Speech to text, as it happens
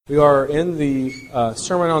We are in the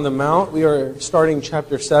Sermon on the Mount. We are starting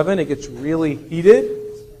chapter 7. It gets really heated.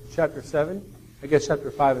 Chapter 7. I guess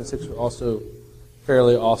chapter 5 and 6 are also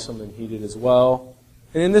fairly awesome and heated as well.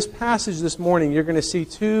 And in this passage this morning, you're going to see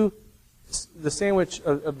the sandwich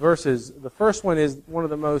of verses. The first one is one of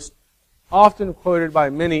the most often quoted by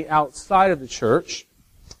many outside of the church,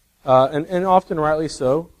 and often rightly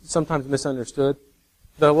so, sometimes misunderstood.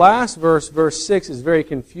 The last verse, verse 6, is very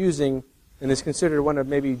confusing and is considered one of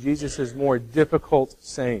maybe Jesus' more difficult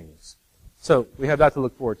sayings. So we have that to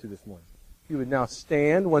look forward to this morning. You would now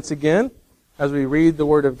stand once again as we read the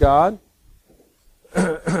Word of God.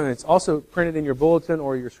 It's also printed in your bulletin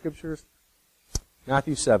or your scriptures.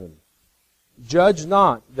 Matthew 7. Judge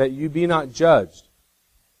not that you be not judged.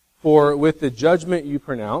 For with the judgment you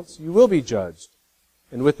pronounce, you will be judged.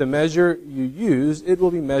 And with the measure you use, it will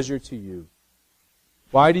be measured to you.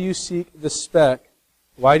 Why do you see the speck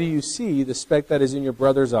that is in your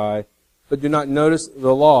brother's eye, but do not notice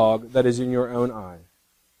the log that is in your own eye?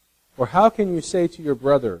 Or how can you say to your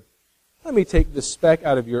brother, let me take the speck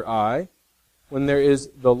out of your eye, when there is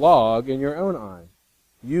the log in your own eye?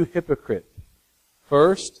 You hypocrite!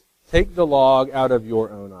 First, take the log out of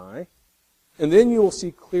your own eye, and then you will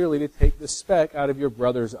see clearly to take the speck out of your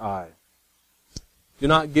brother's eye. Do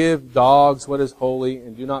not give dogs what is holy,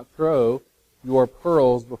 and do not throw your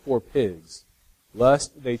pearls before pigs,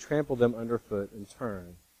 lest they trample them underfoot and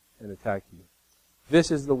turn and attack you.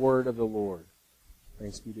 This is the word of the Lord.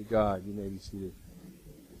 Thanks be to God. You may be seated.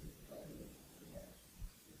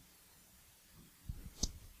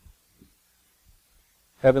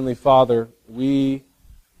 Heavenly Father, we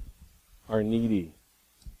are needy.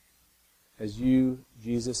 As you,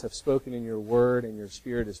 Jesus, have spoken in your word and your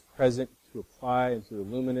Spirit is present to apply and to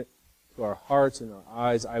illuminate to our hearts and our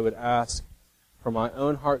eyes, I would ask for my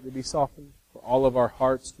own heart to be softened, for all of our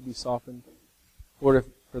hearts to be softened. Lord,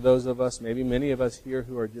 for those of us, maybe many of us here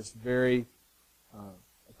who are just very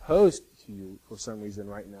opposed to you for some reason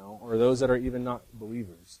right now, or those that are even not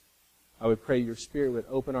believers, I would pray your Spirit would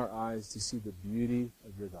open our eyes to see the beauty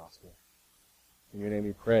of your gospel. In your name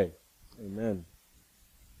we pray. Amen.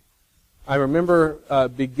 I remember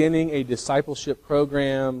beginning a discipleship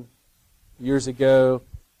program years ago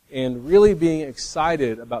and really being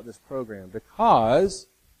excited about this program because,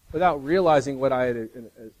 without realizing what I had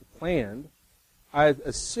planned, I had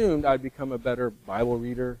assumed I'd become a better Bible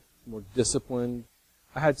reader, more disciplined.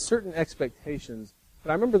 I had certain expectations,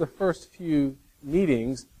 but I remember the first few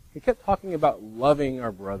meetings, we kept talking about loving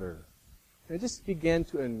our brother. And it just began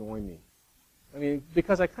to annoy me. I mean,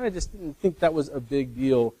 because I kind of just didn't think that was a big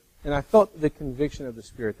deal, and I felt the conviction of the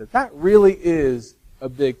Spirit that that really is a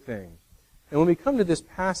big thing. And when we come to this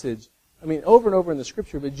passage, I mean, over and over in the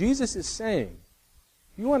Scripture, but Jesus is saying,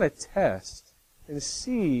 if you want to test and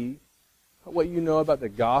see what you know about the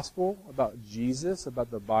gospel, about Jesus,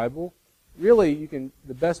 about the Bible, really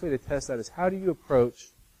the best way to test that is how do you approach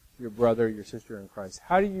your brother, your sister in Christ?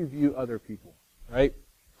 How do you view other people, right?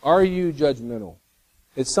 Are you judgmental?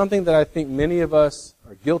 It's something that I think many of us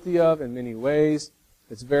are guilty of in many ways.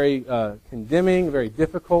 It's very condemning, very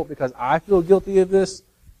difficult because I feel guilty of this.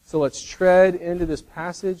 So let's tread into this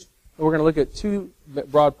passage. And we're going to look at two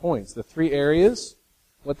broad points. The three areas,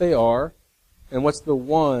 what they are, and what's the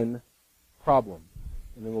one problem.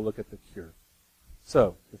 And then we'll look at the cure.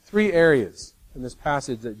 So, the three areas in this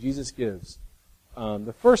passage that Jesus gives.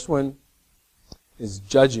 The first one is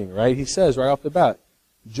judging, right? He says right off the bat,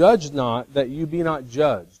 judge not that you be not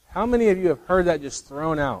judged. How many of you have heard that just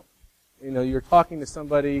thrown out? You know, you're talking to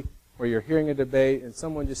somebody or you're hearing a debate and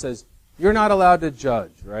someone just says, you're not allowed to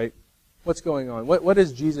judge, right? What's going on? What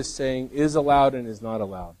is Jesus saying is allowed and is not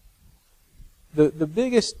allowed? The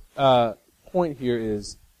biggest point here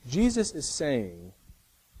is Jesus is saying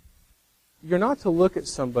you're not to look at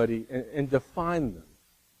somebody and define them.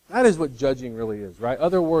 That is what judging really is, right?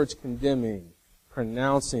 Other words, condemning,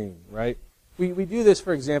 pronouncing, right? We do this,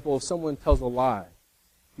 for example, if someone tells a lie.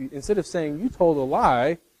 Instead of saying, you told a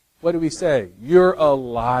lie, what do we say? You're a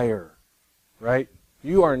liar, right?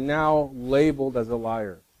 You are now labeled as a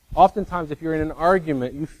liar. Oftentimes, if you're in an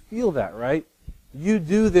argument, you feel that, right? You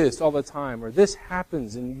do this all the time, or this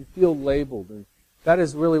happens, and you feel labeled. And that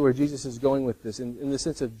is really where Jesus is going with this, in the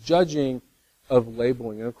sense of judging, of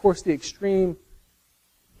labeling. And of course, the extreme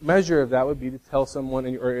measure of that would be to tell someone,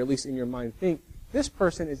 or at least in your mind, think, this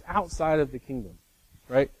person is outside of the kingdom,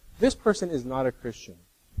 right? This person is not a Christian.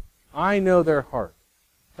 I know their heart.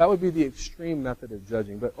 That would be the extreme method of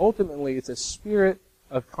judging. But ultimately, it's a spirit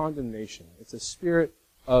of condemnation. It's a spirit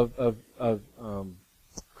of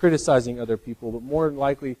criticizing other people, but more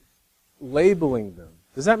likely labeling them.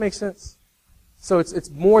 Does that make sense? So it's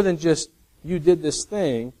more than just you did this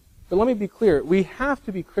thing. But let me be clear. We have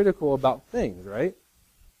to be critical about things, right?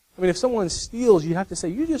 I mean, if someone steals, you have to say,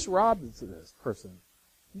 you just robbed this person.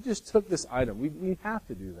 You just took this item. We have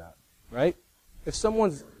to do that, right? If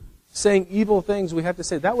someone's saying evil things, we have to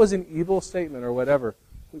say, that was an evil statement or whatever.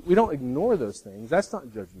 We don't ignore those things. That's not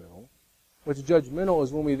judgmental. What's judgmental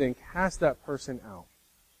is when we then cast that person out.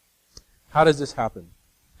 How does this happen?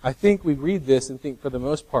 I think we read this and think, for the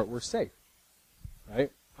most part, we're safe, right?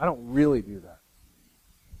 I don't really do that.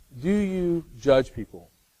 Do you judge people?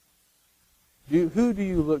 Who do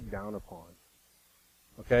you look down upon?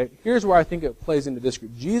 Okay, here's where I think it plays into this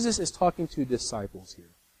group. Jesus is talking to disciples here.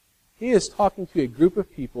 He is talking to a group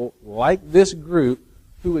of people like this group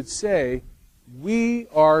who would say, we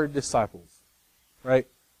are disciples, right?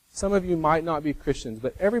 Some of you might not be Christians,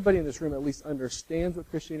 but everybody in this room at least understands what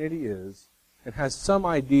Christianity is and has some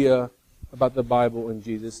idea about the Bible and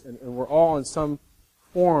Jesus, and we're all in some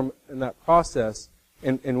form in that process,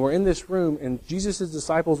 and we're in this room, and Jesus'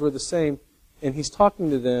 disciples were the same, and he's talking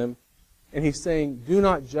to them, and he's saying, do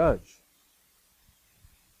not judge.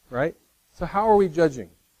 Right? So how are we judging?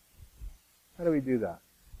 How do we do that?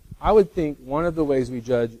 I would think one of the ways we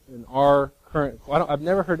judge in our current... I've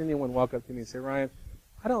never heard anyone walk up to me and say, Ryan,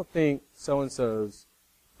 I don't think so-and-so's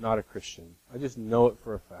not a Christian. I just know it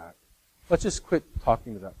for a fact. Let's just quit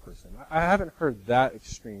talking to that person. I haven't heard that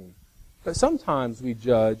extreme. But sometimes we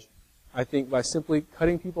judge, I think, by simply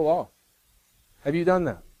cutting people off. Have you done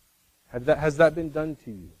that? Has that been done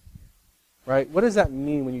to you? Right? What does that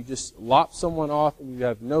mean when you just lop someone off and you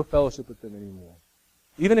have no fellowship with them anymore?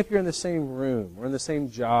 Even if you're in the same room or in the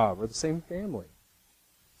same job or the same family.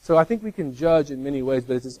 So I think we can judge in many ways,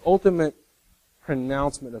 but it's this ultimate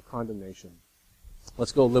pronouncement of condemnation.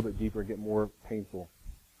 Let's go a little bit deeper, get more painful.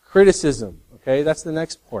 Criticism, okay? That's the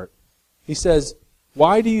next part. He says,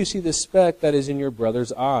 why do you see the speck that is in your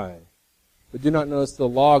brother's eye, but do not notice the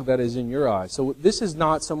log that is in your eye? So this is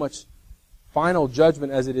not so much final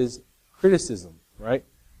judgment as it is criticism, right?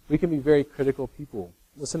 We can be very critical people.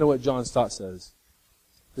 Listen to what John Stott says.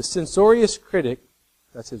 The censorious critic,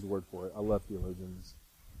 that's his word for it. I love theologians.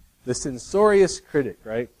 The censorious critic,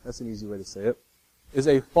 right? That's an easy way to say it, is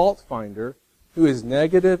a fault finder who is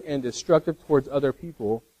negative and destructive towards other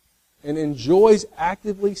people and enjoys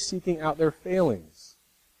actively seeking out their failings.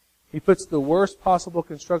 He puts the worst possible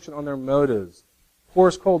construction on their motives,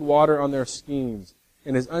 pours cold water on their schemes,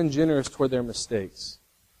 and is ungenerous toward their mistakes.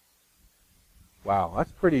 Wow,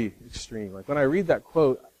 that's pretty extreme. Like when I read that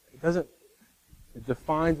quote, it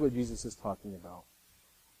defines what Jesus is talking about.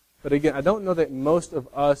 But again, I don't know that most of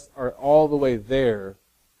us are all the way there,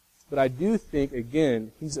 but I do think,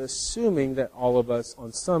 again, he's assuming that all of us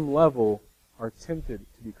on some level are tempted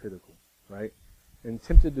to be critical, right? And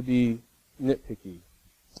tempted to be nitpicky.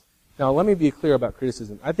 Now, let me be clear about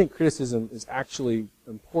criticism. I think criticism is actually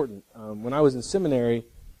important. When I was in seminary,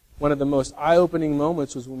 one of the most eye-opening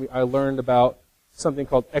moments was when I learned about something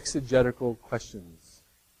called exegetical questions,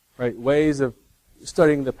 right? Ways of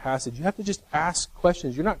studying the passage. You have to just ask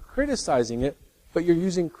questions. You're not criticizing it, but you're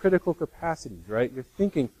using critical capacities, right? You're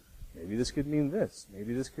thinking, maybe this could mean this.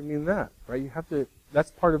 Maybe this could mean that, right? You have to,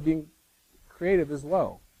 that's part of being creative as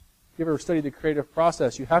well. If you ever studied the creative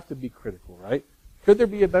process, you have to be critical, right? Could there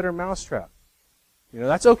be a better mousetrap? You know,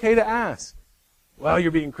 that's okay to ask. Well,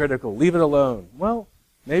 you're being critical. Leave it alone. Well,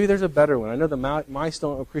 maybe there's a better one. I know the mice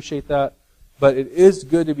don't appreciate that, but it is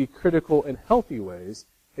good to be critical in healthy ways.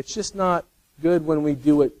 It's just not good when we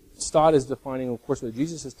do what Stott is defining, of course, what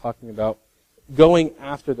Jesus is talking about, going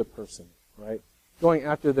after the person, right? Going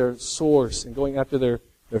after their source and going after their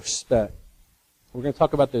speck. We're going to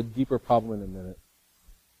talk about the deeper problem in a minute.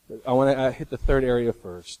 I want to hit the third area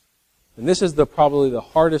first. And this is probably the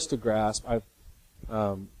hardest to grasp. I've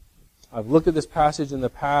looked at this passage in the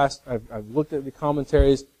past. I've looked at the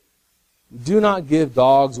commentaries. Do not give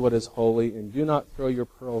dogs what is holy, and do not throw your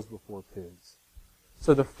pearls before pigs.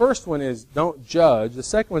 So the first one is don't judge. The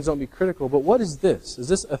second one is don't be critical. But what is this? Is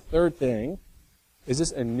this a third thing? Is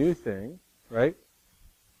this a new thing? Right?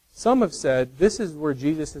 Some have said this is where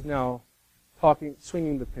Jesus is now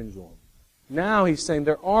swinging the pendulum. Now he's saying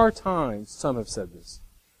there are times, some have said this,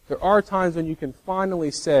 there are times when you can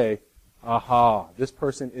finally say, aha, this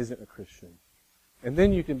person isn't a Christian. And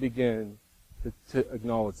then you can begin to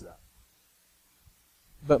acknowledge that.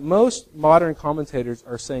 But most modern commentators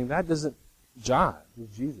are saying that doesn't jive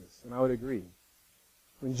with Jesus, and I would agree.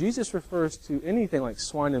 When Jesus refers to anything like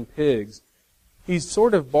swine and pigs, he's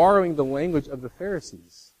sort of borrowing the language of the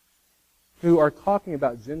Pharisees, who are talking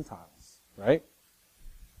about Gentiles, right?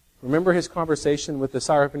 Remember his conversation with the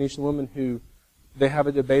Syrophoenician woman who they have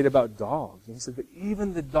a debate about dogs. And he said, but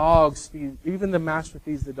even the master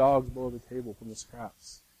feeds the dogs below the table from the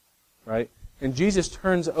scraps. right? And Jesus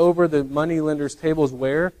turns over the moneylenders' tables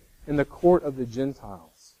where? In the court of the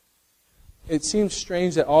Gentiles. It seems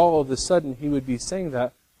strange that all of a sudden he would be saying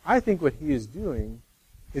that. I think what he is doing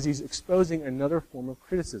is he's exposing another form of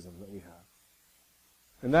criticism that we have.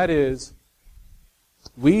 And that is,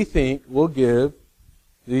 we think we'll give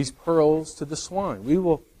these pearls to the swine. We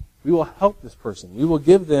will help this person. We will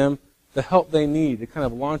give them the help they need to kind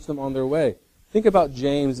of launch them on their way. Think about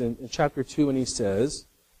James in chapter 2 when he says,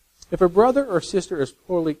 if a brother or sister is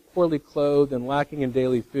poorly clothed and lacking in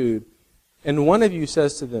daily food, and one of you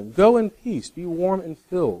says to them, go in peace, be warm and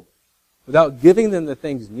filled, without giving them the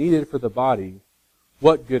things needed for the body,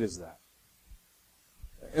 what good is that?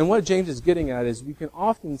 And what James is getting at is we can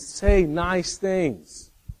often say nice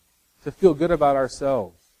things to feel good about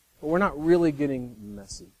ourselves, but we're not really getting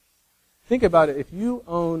messy. Think about it. If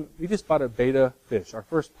you we just bought a betta fish, our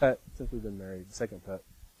first pet since we've been married, the second pet.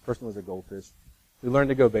 First one was a goldfish. We learned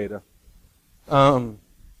to go betta.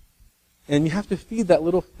 And you have to feed that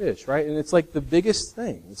little fish, right? And it's like the biggest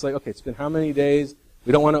thing. It's like, okay, it's been how many days?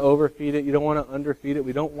 We don't want to overfeed it. You don't want to underfeed it.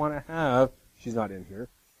 We don't want to have, she's not in here,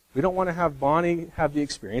 we don't want to have Bonnie have the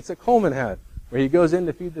experience that Coleman had, where he goes in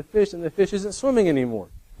to feed the fish and the fish isn't swimming anymore.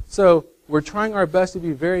 So we're trying our best to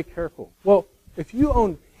be very careful. Well, if you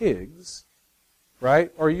own pigs,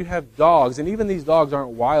 right, or you have dogs, and even these dogs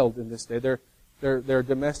aren't wild in this day, they're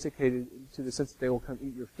domesticated to the sense that they will come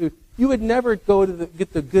eat your food. You would never go to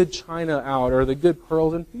get the good china out or the good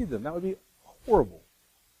pearls and feed them. That would be horrible,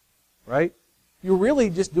 right? You're really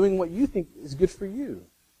just doing what you think is good for you.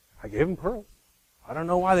 I gave them pearls. I don't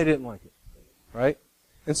know why they didn't like it, right?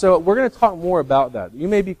 And so we're going to talk more about that. You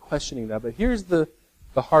may be questioning that, but here's the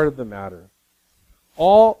heart of the matter.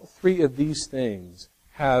 All three of these things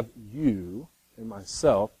have you and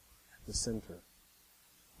myself at the center.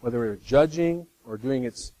 Whether we're judging or doing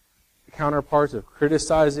its counterparts of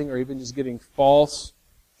criticizing or even just getting false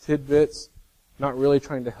tidbits, not really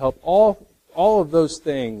trying to help, all of those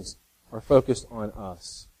things are focused on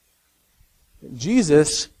us.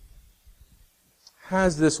 Jesus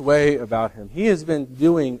has this way about him. He has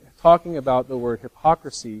been talking about the word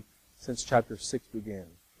hypocrisy since chapter 6 began.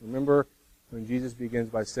 Remember when Jesus begins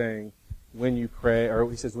by saying, when you pray, or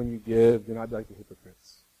he says, when you give, do not be like the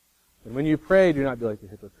hypocrites. And when you pray, do not be like the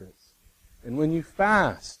hypocrites. And when you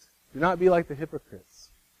fast, do not be like the hypocrites.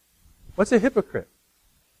 What's a hypocrite?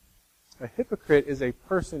 A hypocrite is a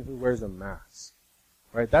person who wears a mask.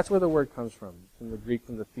 Right? That's where the word comes from the Greek,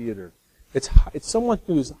 from the theater. It's someone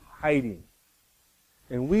who's hiding.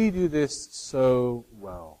 And we do this so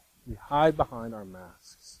well. We hide behind our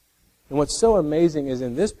masks. And what's so amazing is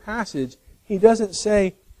in this passage, he doesn't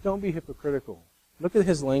say, don't be hypocritical. Look at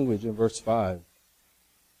his language in verse 5.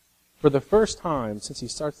 For the first time since he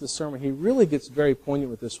starts the sermon, he really gets very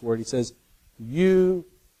poignant with this word. He says, you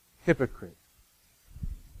hypocrite.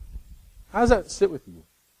 How does that sit with you?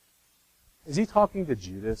 Is he talking to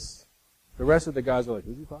Judas? The rest of the guys are like,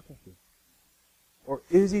 who's he talking to? Or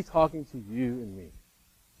is he talking to you and me?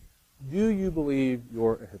 Do you believe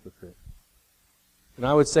you're a hypocrite? And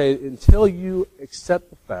I would say, until you accept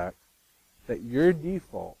the fact that your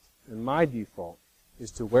default and my default is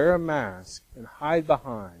to wear a mask and hide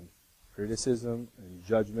behind criticism and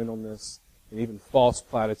judgmentalness and even false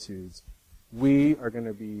platitudes, we are going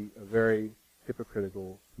to be a very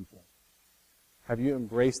hypocritical people. Have you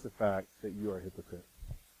embraced the fact that you are a hypocrite?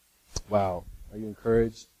 Wow. Are you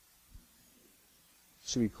encouraged?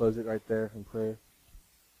 Should we close it right there in prayer?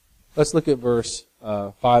 Let's look at verse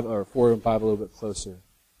 5 or 4 and 5 a little bit closer.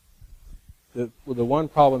 The one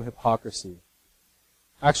problem, hypocrisy.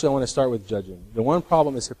 Actually, I want to start with judging. The one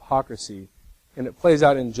problem is hypocrisy, and it plays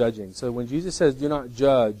out in judging. So when Jesus says, do not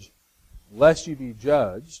judge, lest you be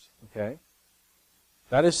judged, okay,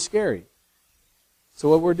 that is scary. So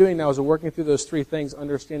what we're doing now is we're working through those three things,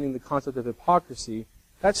 understanding the concept of hypocrisy.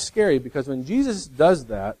 That's scary because when Jesus does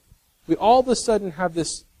that, we all of a sudden have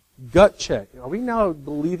this gut check. Are we now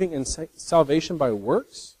believing in salvation by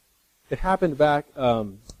works? It happened back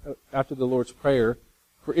after the Lord's Prayer.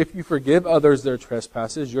 For if you forgive others their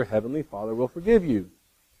trespasses, your heavenly Father will forgive you.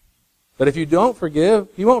 But if you don't forgive,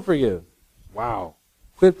 He won't forgive. Wow.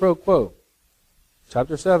 Quid pro quo.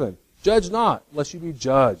 Chapter 7. Judge not, lest you be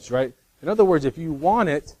judged, right? In other words, if you want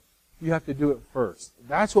it, you have to do it first.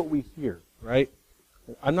 That's what we hear, right?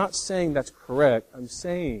 I'm not saying that's correct. I'm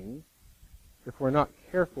saying if we're not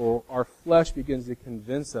careful, our flesh begins to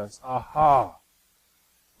convince us, aha,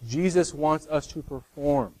 Jesus wants us to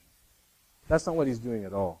perform. That's not what He's doing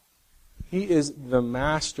at all. He is the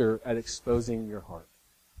master at exposing your heart.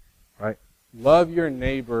 Right? Love your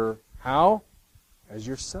neighbor, how? As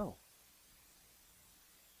yourself.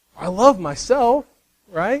 I love myself,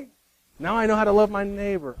 right? Now I know how to love my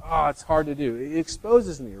neighbor. It's hard to do. It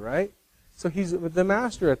exposes me, right? So he's the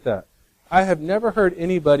master at that. I have never heard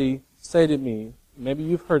anybody say to me, maybe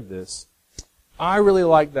you've heard this, I really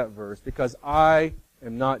like that verse because I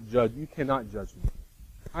am not judged. You cannot judge me.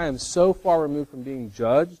 I am so far removed from being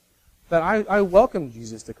judged that I welcome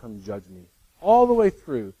Jesus to come judge me all the way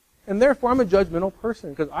through. And therefore I'm a judgmental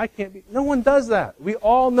person because I can't be. No one does that. We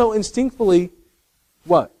all know instinctively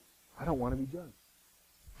what? I don't want to be judged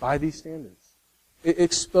by these standards. It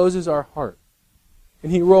exposes our heart.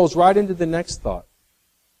 And he rolls right into the next thought.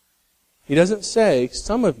 He doesn't say,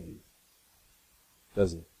 some of you,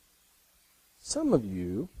 does he? Some of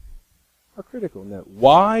you are critical. Now,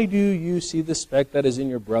 why do you see the speck that is in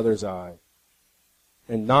your brother's eye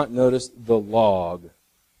and not notice the log,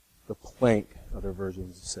 the plank, other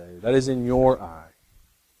versions say, that is in your eye?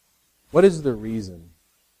 What is the reason?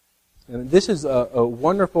 And this is a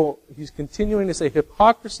wonderful, he's continuing to say,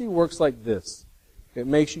 hypocrisy works like this. It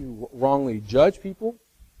makes you wrongly judge people.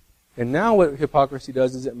 And now what hypocrisy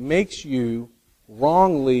does is it makes you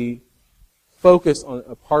wrongly focus on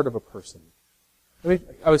a part of a person.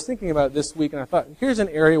 I was thinking about it this week, and I thought, here's an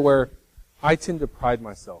area where I tend to pride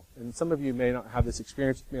myself. And some of you may not have this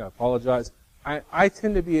experience with me. I apologize. I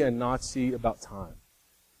tend to be a Nazi about time.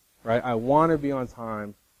 Right? I want to be on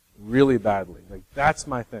time really badly. Like, that's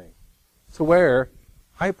my thing. To where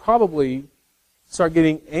I probably start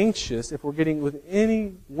getting anxious if we're getting with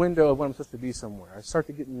any window of when I'm supposed to be somewhere. I start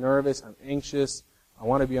to get nervous. I'm anxious. I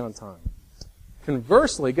want to be on time.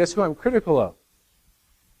 Conversely, guess who I'm critical of?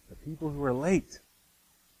 The people who are late.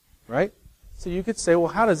 Right? So you could say, well,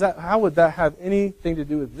 how would that have anything to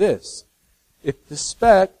do with this? If the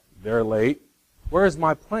speck, they're late, where's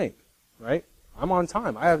my plank? Right? I'm on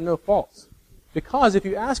time. I have no faults. Because if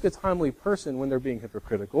you ask a timely person when they're being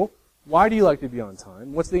hypocritical, why do you like to be on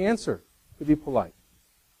time? What's the answer? To be polite.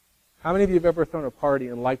 How many of you have ever thrown a party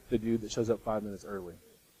and liked the dude that shows up 5 minutes early?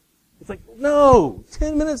 It's like, no,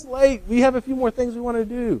 10 minutes late. We have a few more things we want to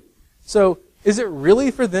do. So is it really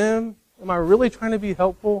for them? Am I really trying to be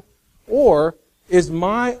helpful? Or is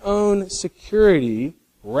my own security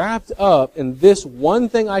wrapped up in this one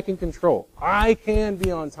thing I can control? I can be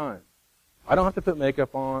on time. I don't have to put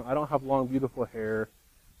makeup on. I don't have long, beautiful hair.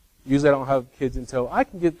 Usually I don't have kids in tow. I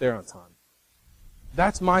can get there on time.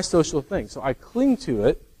 That's my social thing. So I cling to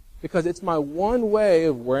it because it's my one way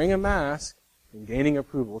of wearing a mask and gaining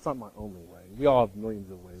approval. It's not my only way. We all have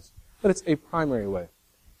millions of ways. But it's a primary way.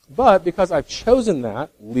 But because I've chosen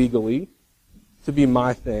that legally to be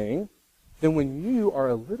my thing, then when you are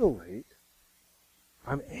a little late,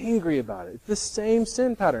 I'm angry about it. It's the same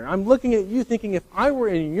sin pattern. I'm looking at you thinking if I were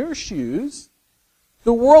in your shoes,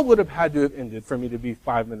 the world would have had to have ended for me to be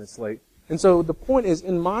 5 minutes late. And so the point is,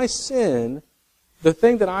 in my sin, the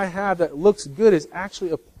thing that I have that looks good is actually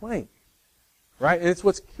a plank. Right? And it's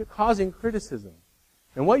what's causing criticism.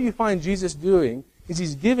 And what you find Jesus doing is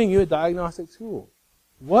he's giving you a diagnostic tool.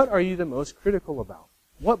 What are you the most critical about?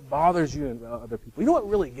 What bothers you in other people? You know what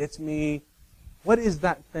really gets me? What is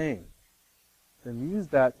that thing? Then use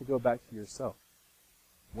that to go back to yourself.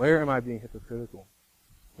 Where am I being hypocritical?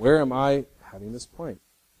 Where am I having this plank?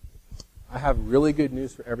 I have really good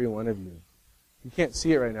news for every one of you. You can't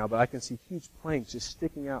see it right now, but I can see huge planks just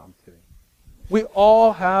sticking out. I'm kidding. We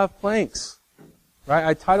all have planks. Right?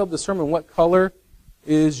 I titled the sermon, What Color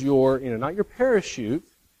is Your, not your parachute,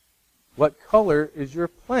 what color is your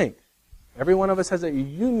plank? Every one of us has a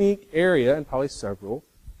unique area, and probably several,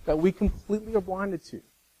 that we completely are blinded to.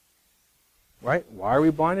 Right? Why are we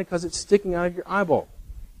blinded? Because it's sticking out of your eyeball.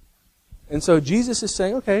 And so Jesus is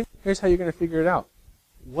saying, okay, here's how you're going to figure it out.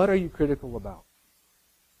 What are you critical about?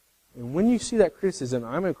 And when you see that criticism,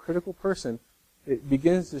 I'm a critical person, it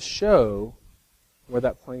begins to show where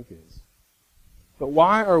that plank is. But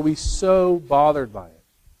why are we so bothered by it?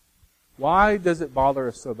 Why does it bother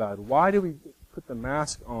us so bad? Why do we put the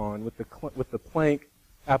mask on with the plank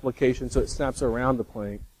application so it snaps around the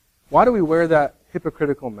plank? Why do we wear that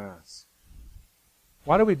hypocritical mask?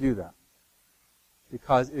 Why do we do that?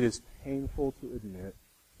 Because it is painful to admit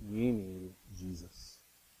we need Jesus.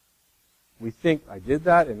 We think, I did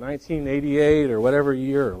that in 1988 or whatever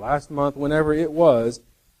year or last month, whenever it was.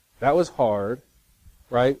 That was hard,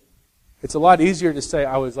 right? It's a lot easier to say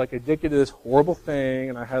I was like addicted to this horrible thing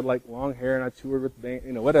and I had like long hair and I toured with the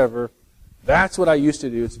band, whatever. That's what I used to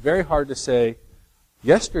do. It's very hard to say,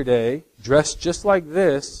 yesterday, dressed just like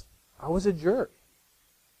this, I was a jerk.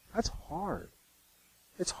 That's hard.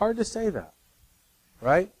 It's hard to say that,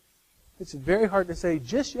 right? It's very hard to say,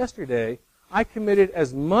 just yesterday, I committed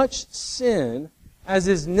as much sin as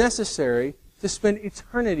is necessary to spend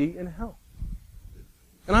eternity in hell.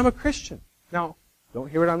 And I'm a Christian. Now, don't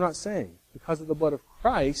hear what I'm not saying. Because of the blood of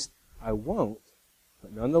Christ, I won't.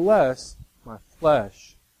 But nonetheless, my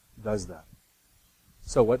flesh does that.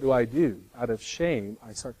 So what do? Out of shame,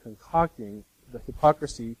 I start concocting the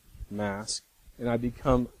hypocrisy mask, and I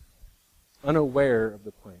become unaware of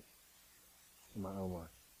the plank in my own life.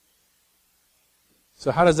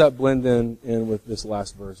 So how does that blend in with this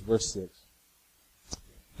last verse, verse 6?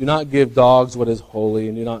 Do not give dogs what is holy,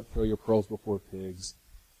 and do not throw your pearls before pigs.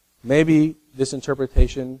 Maybe this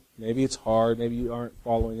interpretation, maybe it's hard, maybe you aren't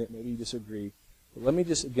following it, maybe you disagree. But let me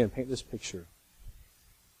just, again, paint this picture.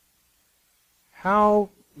 How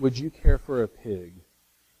would you care for a pig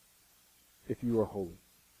if you were holy?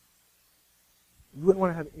 You wouldn't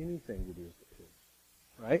want to have anything to do with the pig,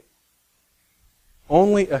 right?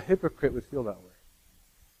 Only a hypocrite would feel that way.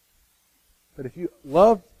 But if you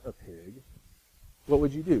loved a pig, what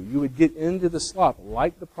would you do? You would get into the slop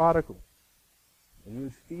like the prodigal, and you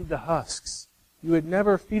would feed the husks. You would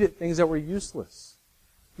never feed it things that were useless.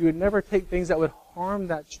 You would never take things that would harm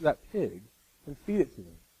that pig and feed it to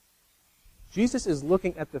them. Jesus is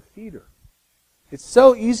looking at the feeder. It's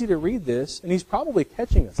so easy to read this, and he's probably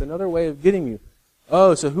catching us. Another way of getting you.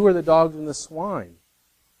 Oh, so who are the dogs and the swine?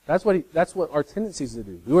 That's what our tendency is to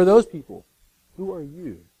do. Who are those people? Who are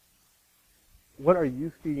you? What are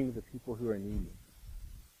you feeding to the people who are needy?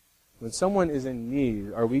 When someone is in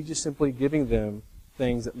need, are we just simply giving them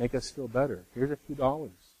things that make us feel better? Here's a few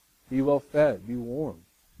dollars. Be well fed. Be warm.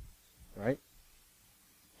 Right?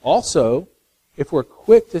 Also, if we're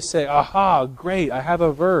quick to say, aha, great, I have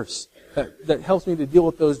a verse that helps me to deal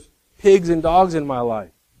with those pigs and dogs in my life,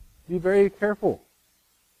 be very careful.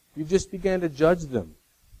 You just began to judge them.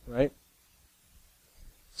 Right?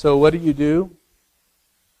 So what do?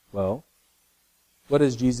 Well, what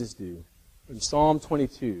does Jesus do? In Psalm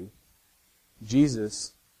 22,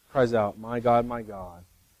 Jesus cries out, my God,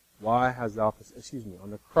 why hast thou forsaken me?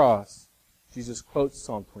 On the cross, Jesus quotes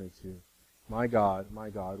Psalm 22, my God,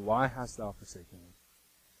 why hast thou forsaken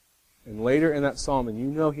me? And later in that psalm, and you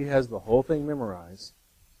know he has the whole thing memorized,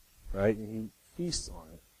 right? And he feasts on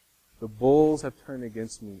it. The bulls have turned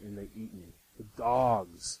against me and they eat me. The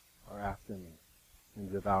dogs are after me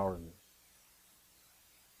and devour me.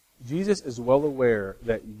 Jesus is well aware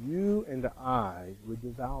that you and I would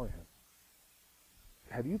devour him.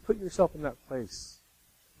 Have you put yourself in that place?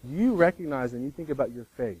 Do you recognize when you think about your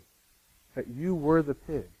faith that you were the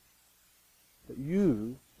pig? That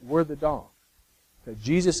you were the dog? That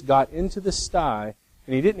Jesus got into the sty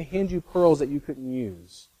and he didn't hand you pearls that you couldn't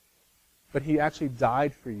use, but he actually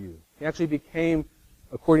died for you. He actually became,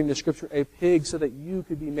 according to Scripture, a pig so that you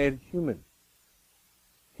could be made human.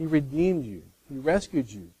 He redeemed you. He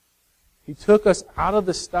rescued you. He took us out of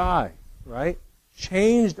the sty, right?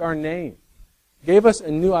 Changed our name. Gave us a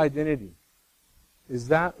new identity. Is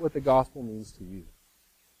that what the gospel means to you?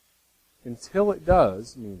 Until it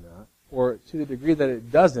does mean that, or to the degree that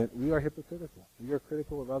it doesn't, we are hypocritical. We are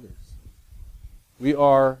critical of others. We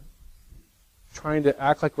are trying to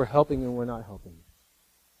act like we're helping and we're not helping.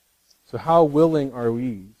 So how willing are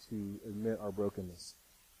we to admit our brokenness?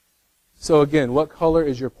 So again, what color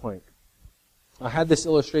is your plank? I had this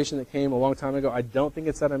illustration that came a long time ago. I don't think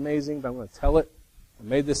it's that amazing, but I'm going to tell it. I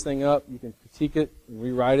made this thing up. You can critique it and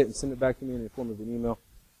rewrite it and send it back to me in the form of an email.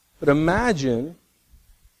 But imagine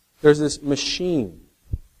there's this machine,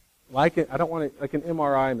 like an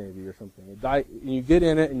MRI maybe or something. And you get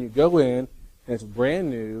in it and you go in and it's brand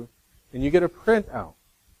new and you get a printout.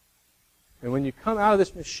 And when you come out of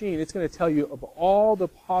this machine, it's going to tell you of all the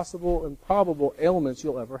possible and probable ailments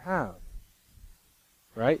you'll ever have.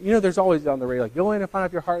 Right? You know, there's always on the radio, like, go in and find out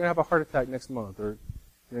if you're going to have a heart attack next month. Or,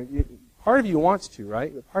 part of you wants to,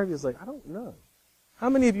 right? But part of you is like, I don't know. How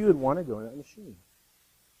many of you would want to go in that machine?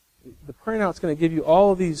 The printout's going to give you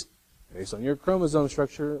all of these, based on your chromosome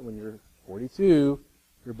structure, when you're 42,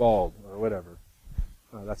 you're bald, or whatever.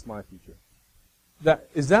 That's my future.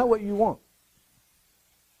 Is that what you want?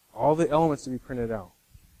 All the elements to be printed out.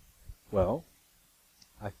 Well,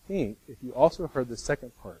 I think if you also heard the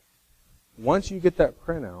second part, once you get that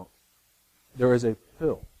printout, there is a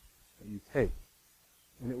pill that you take,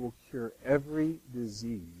 and it will cure every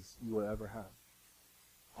disease you will ever have.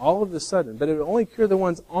 All of a sudden, but it will only cure the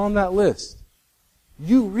ones on that list.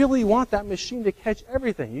 You really want that machine to catch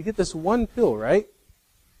everything. You get this one pill, right?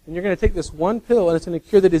 And you're going to take this one pill, and it's going to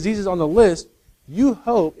cure the diseases on the list. You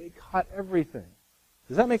hope it caught everything.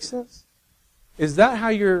 Does that make sense? Is that how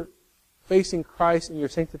you're facing Christ in your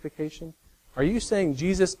sanctification? Are you saying,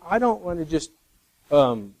 Jesus, I don't want to just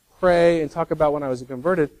pray and talk about when I was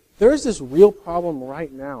converted. There's this real problem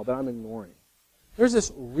right now that I'm ignoring. There's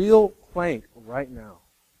this real plank right now.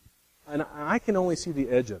 And I can only see the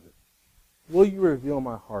edge of it. Will you reveal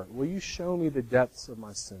my heart? Will you show me the depths of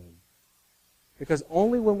my sin? Because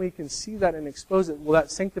only when we can see that and expose it will that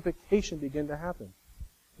sanctification begin to happen.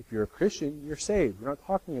 If you're a Christian, you're saved. We're not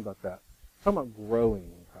talking about that. We're talking about growing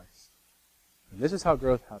in Christ. And this is how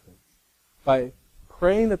growth happens. By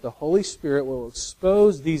praying that the Holy Spirit will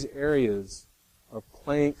expose these areas of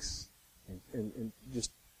planks and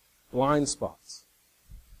just blind spots.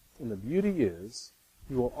 And the beauty is,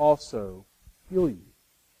 He will also heal you.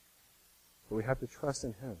 But we have to trust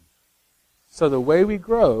in Him. So the way we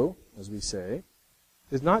grow, as we say,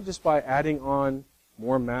 is not just by adding on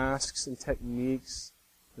more masks and techniques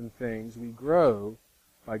and things. We grow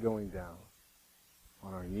by going down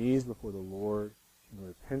on our knees before the Lord in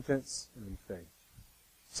repentance and in faith.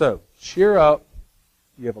 So, cheer up.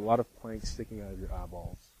 You have a lot of planks sticking out of your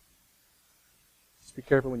eyeballs. Just be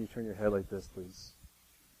careful when you turn your head like this, please.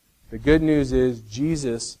 The good news is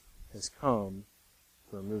Jesus has come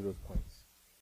to remove those planks.